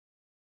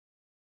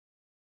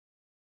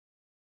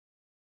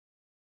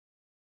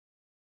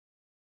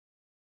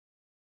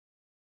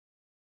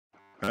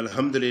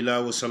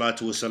Alhamdulillah wa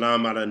salatu wa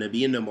salam ala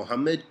nabiyyina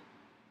Muhammad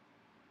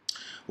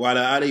wa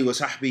ala alihi wa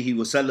sahbihi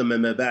wa sallam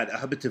amma ba'd.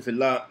 Ahabati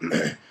fillah.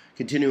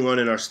 Continuing on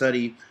in our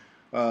study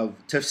of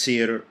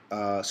Tafseer,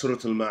 Surah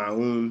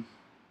Al-Maun.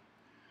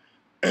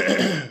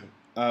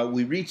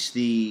 We reached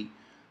the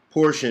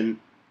portion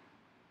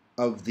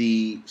of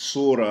the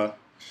surah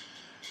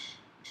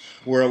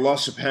where Allah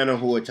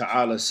subhanahu wa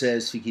ta'ala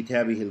says fi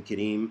kitabihi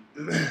al-kareem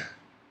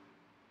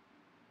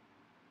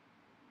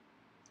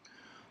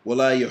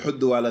وَلَا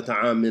يَحُدُّ عَلَى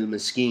طَعَامِ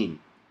الْمِسْكِينِ.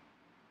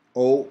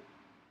 Oh,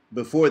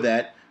 before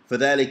that,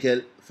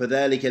 فَذَلِكَ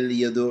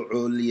لِيَدُعُ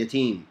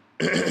الْيَتِيمِ.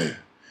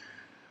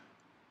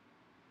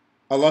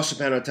 Allah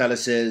subhanahu wa ta'ala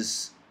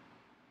says,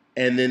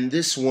 and then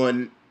this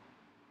one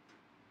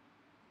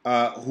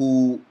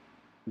who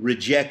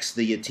rejects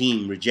the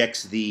yatim,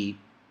 rejects the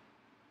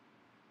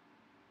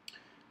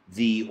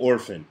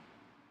orphan.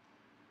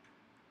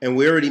 And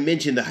we already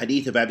mentioned the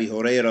hadith of Abi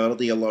Hurairah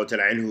radiyallahu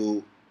ta'ala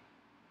anhu,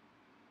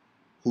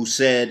 who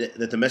said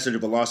that the Messenger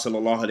of Allah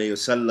sallallahu alayhi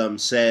wasallam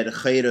said,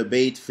 خَيْرَ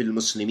بَيْتْ فِي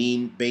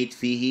الْمُسْلِمِينَ بَيْتْ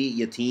فِيهِ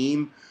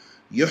يَتِيمٌ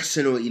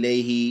يُحْسِنُ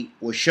إِلَيْهِ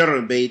وَشَرَّ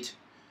بَيْتْ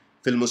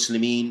فِي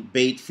الْمُسْلِمِينَ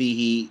بَيْتْ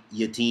فِيهِ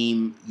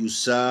يَتِيمٌ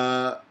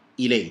يُسَاءُ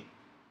إِلَيْهِ.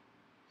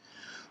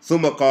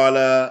 ثم قال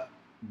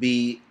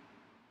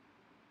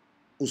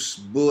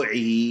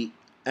بأصبعه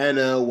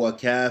أنا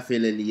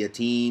وكافل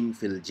اليتيم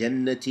في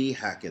الجنة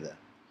هكذا.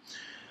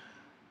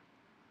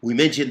 We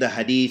mentioned the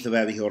hadith of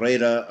Abi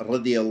Hurairah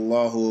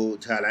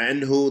radiyallahu ta'ala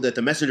anhu that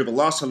the Messenger of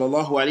Allah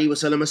sallallahu alayhi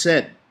wasallam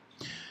said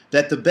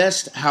that the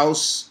best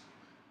house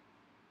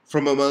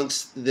from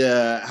amongst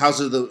the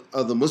houses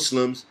of the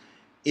Muslims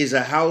is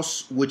a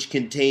house which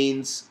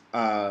contains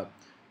an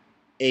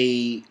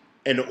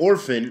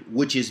orphan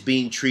which is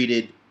being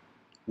treated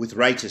with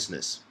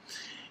righteousness.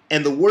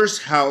 And the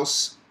worst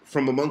house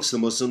from amongst the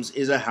Muslims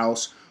is a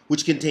house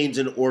which contains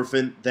an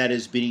orphan that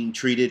is being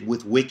treated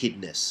with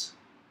wickedness.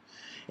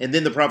 And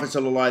then the Prophet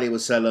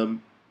ﷺ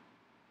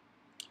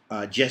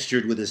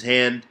gestured with his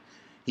hand.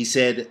 He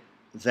said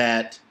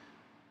that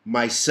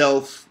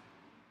myself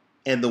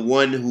and the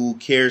one who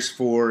cares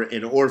for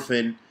an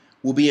orphan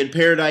will be in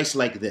paradise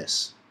like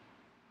this.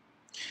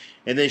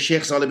 And then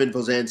Sheikh Salih bin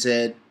Fawzan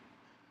said,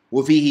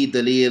 وَفِيهِ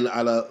دَلِيلٌ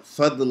عَلَى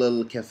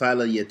فَضْلِ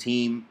الْكَفَالَ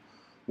الْيَتِيمِ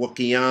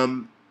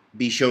وَقِيَامِ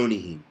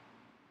بِشُؤُونِهِمْ.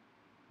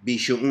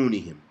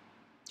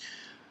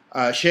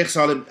 Sheikh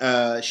Salih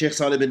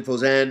bin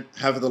Fawzan,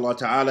 Hafidhullah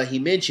Ta'ala, he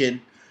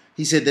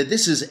said that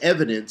this is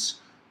evidence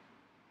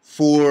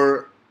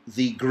for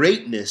the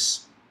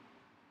greatness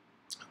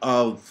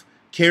of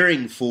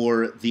caring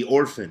for the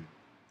orphan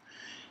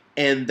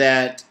and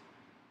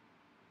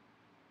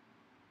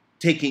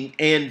taking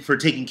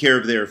care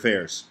of their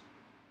affairs.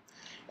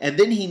 And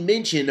then he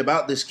mentioned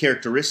about this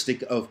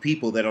characteristic of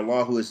people that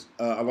Allah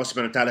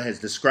subhanahu wa ta'ala has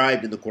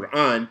described in the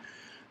Quran,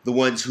 the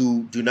ones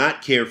who do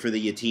not care for the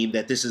yatim,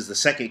 that this is the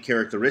second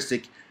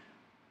characteristic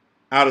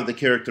out of the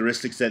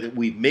characteristics that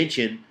we've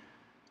mentioned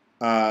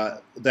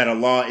that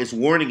Allah is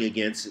warning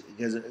against,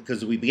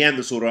 because we began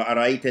the surah,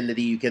 أَرَأَيْتَ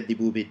الَّذِي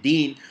يُكَذِّبُ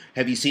بِالدِّينِ.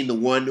 Have you seen the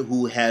one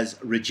who has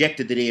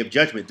rejected the day of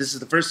judgment? This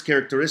is the first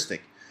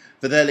characteristic.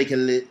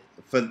 فَذَلِكَ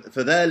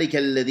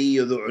الَّذِي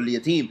يَدُعُ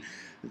الْيَتِيمِ.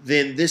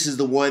 Then this is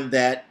the one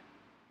that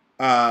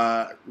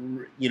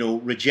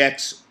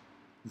rejects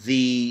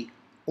the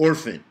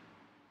orphan.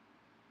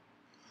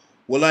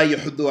 وَلَا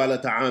يَحُدُّ عَلَى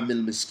طَعَامِ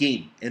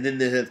الْمِسْكِينِ. And then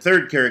the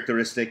third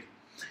characteristic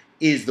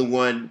is the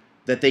one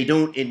that they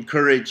don't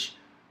encourage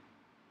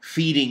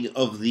feeding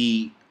of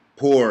the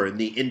poor and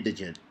the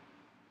indigent.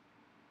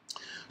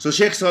 So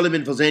Sheikh Salih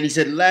bin Fawzan, he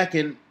said,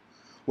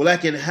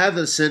 ولكن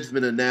هذا الصنف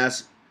من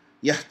الناس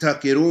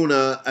يحتقرون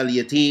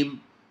اليتيم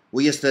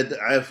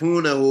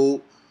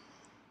ويستضعفونه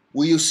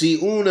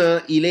ويسيئون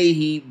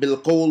إليه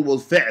بالقول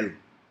والفعل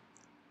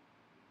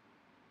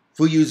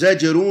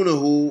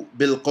فيزجرونه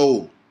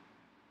بالقول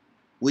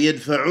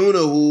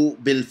ويدفعونه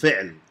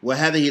بالفعل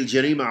وهذه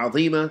الجريمة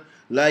عظيمة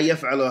لا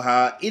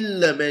يفعلها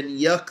إلا من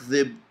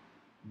يكذب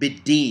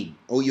بالدين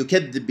أو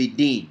يكذب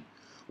بالدين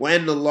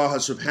وأن الله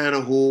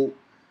سبحانه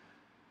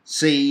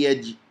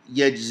سيجزيه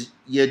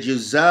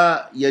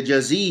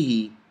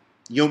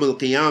يوم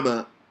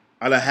القيامة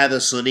على هذا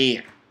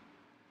الصنيع.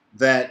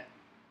 That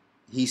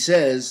he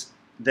says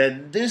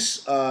that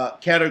this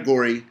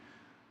category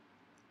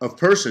of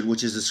person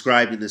which is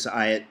described in this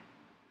ayat,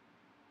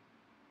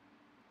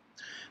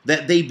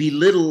 that they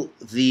belittle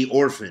the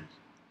orphan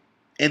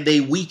and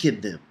they weaken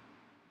them,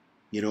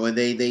 and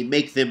they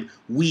make them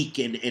weak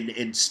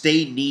and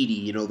stay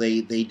needy.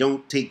 They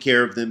don't take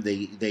care of them,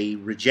 they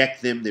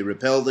reject them, they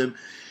repel them,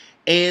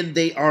 and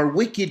they are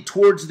wicked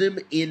towards them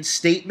in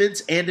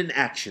statements and in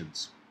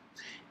actions.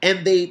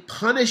 And they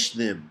punish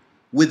them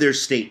with their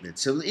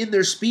statements. So in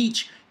their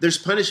speech, there's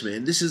punishment.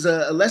 And this is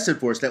a lesson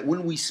for us, that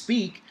when we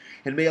speak,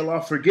 and may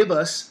Allah forgive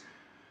us,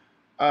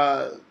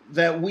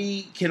 that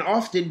we can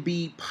often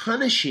be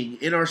punishing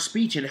in our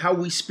speech and how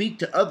we speak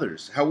to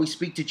others, how we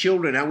speak to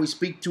children, how we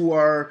speak to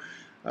our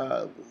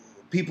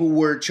people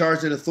we're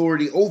charged in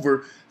authority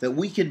over, that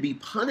we can be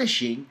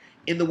punishing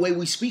in the way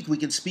we speak. We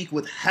can speak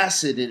with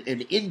hasad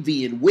and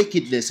envy and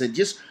wickedness and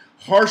just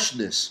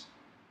harshness.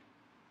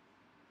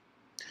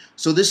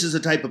 So this is a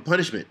type of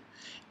punishment.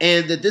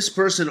 And that this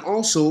person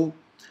also,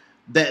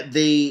 that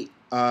they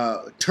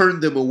turn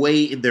them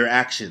away in their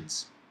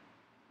actions.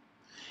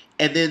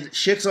 And then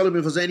Sheikh Salih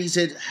bin Fawzan, he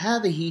said,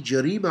 هَذِهِ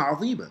جَرِيمَ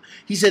عَظِيمَ.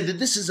 He said that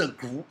this is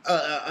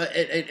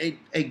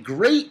a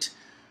great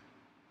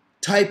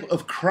type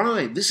of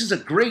crime. This is a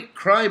great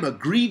crime, a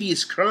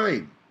grievous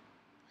crime.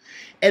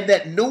 And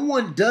that no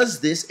one does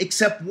this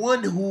except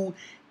one who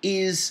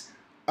is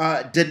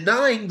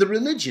denying the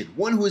religion.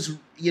 One who is,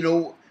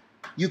 يُكَذِّبْ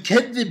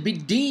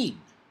بِالدِّينِ.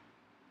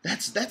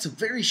 That's a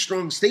very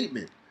strong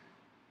statement.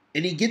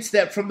 And he gets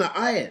that from the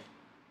ayat.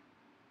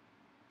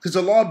 Because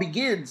Allah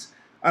begins,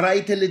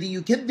 أَرَأَيْتَ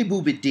الَّذِي يُكَذِّبُ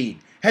بِالدِّينِ.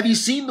 Have you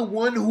seen the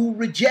one who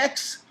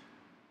rejects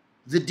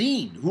the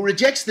deen, who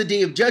rejects the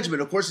day of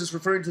judgment? Of course, it's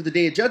referring to the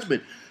day of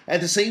judgment.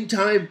 At the same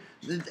time,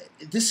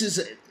 this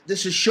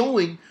is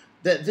showing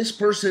that this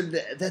person,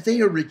 that they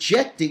are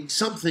rejecting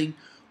something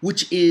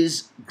which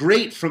is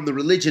great from the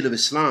religion of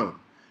Islam,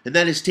 and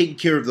that is taking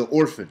care of the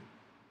orphan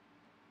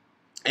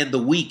and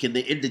the weak and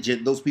the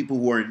indigent, those people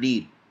who are in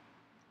need.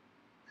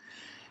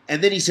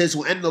 And then he says,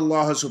 وَأَنَّ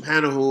اللَّهَ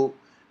سُبْحَانَهُ,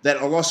 that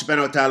Allah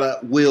subhanahu wa ta'ala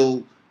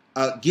will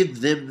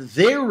give them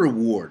their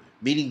reward,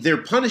 meaning their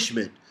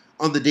punishment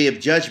on the day of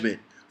judgment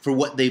for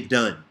what they've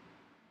done.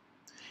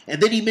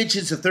 And then he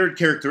mentions the third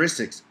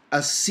characteristics,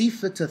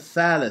 الصِّفَةَ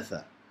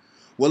الثَّالِثَةَ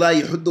وَلَا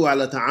يُحُدُّ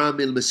عَلَى طَعَامِ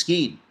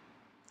الْمِسْكِينِ,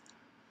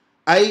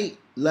 أي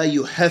لا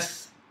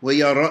يحث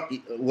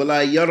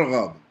ولا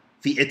يرغب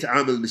في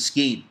إطعام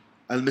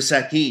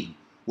المساكين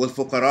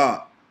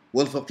والفقراء.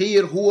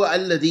 والفقير هو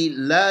الذي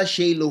لا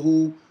شيء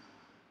له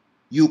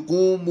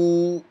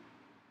يقوم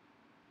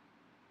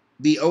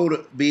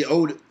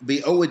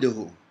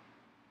بأوده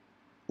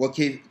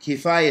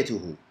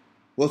وكفايته،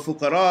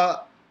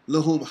 والفقراء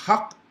لهم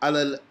حق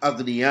على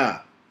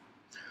الأغنياء.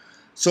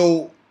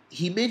 So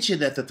he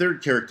mentioned that the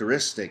third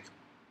characteristic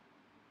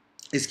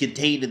is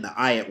contained in the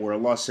ayat where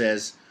Allah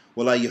says,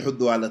 وَلَا يُحُدُّ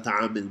عَلَى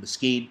طَعَامِ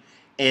الْمِسْكِينِ,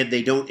 and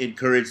they don't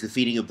encourage the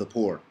feeding of the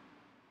poor.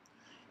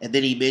 And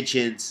then he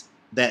mentions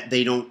that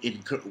they don't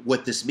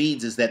what this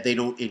means is that they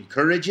don't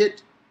encourage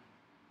it.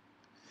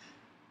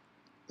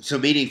 So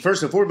meaning,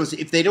 first and foremost,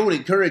 if they don't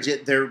encourage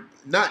it, they're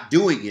not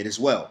doing it as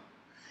well.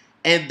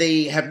 And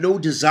they have no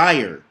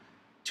desire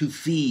to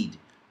feed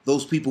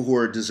those people who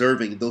are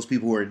deserving, those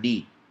people who are in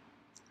need.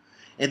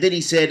 And then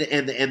he said,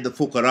 and the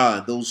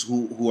fuqara, those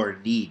who are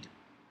in need.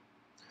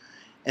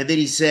 And then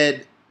he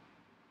said,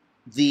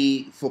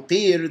 the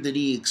faqir, then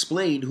he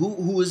explained,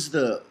 who is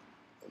the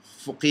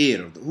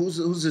faqir?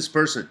 Who's this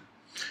person?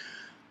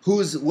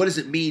 What does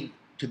it mean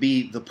to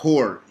be the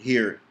poor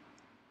here?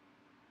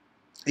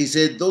 He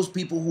said, those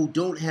people who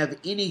don't have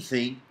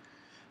anything,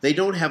 they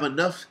don't have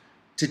enough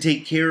to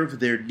take care of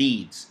their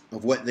needs,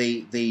 of what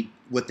they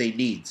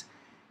need,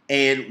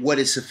 and what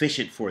is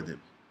sufficient for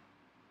them.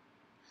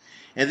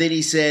 And then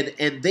he said,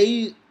 and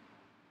they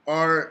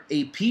are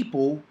a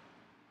people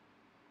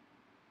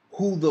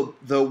who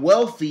the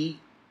wealthy,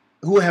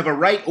 who have a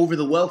right over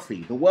the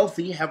wealthy. The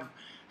wealthy have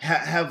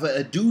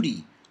a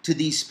duty to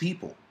these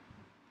people.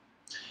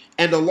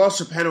 And Allah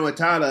subhanahu wa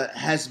ta'ala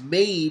has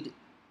made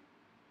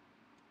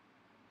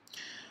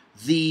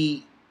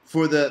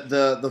for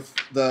the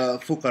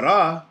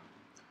fuqara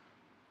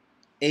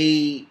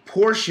a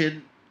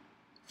portion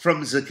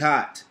from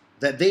zakat,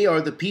 that they are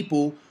the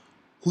people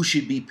who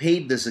should be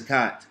paid the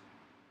zakat.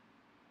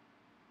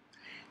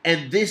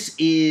 And this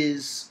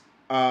is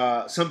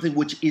something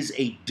which is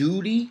a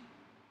duty,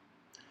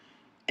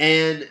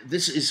 and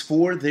this is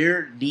for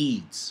their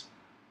needs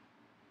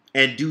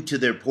and due to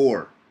their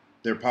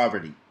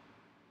poverty.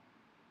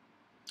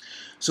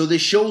 So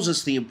this shows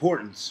us the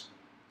importance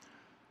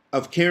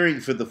of caring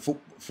for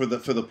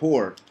the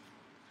poor,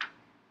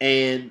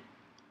 and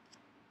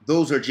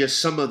those are just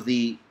some of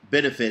the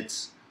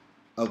benefits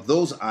of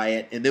those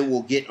ayat, and then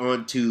we'll get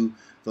on to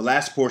the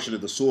last portion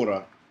of the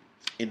surah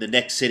in the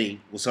next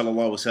sitting. Wa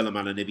sallallahu wa sallam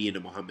ala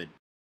nabiyyina Muhammad.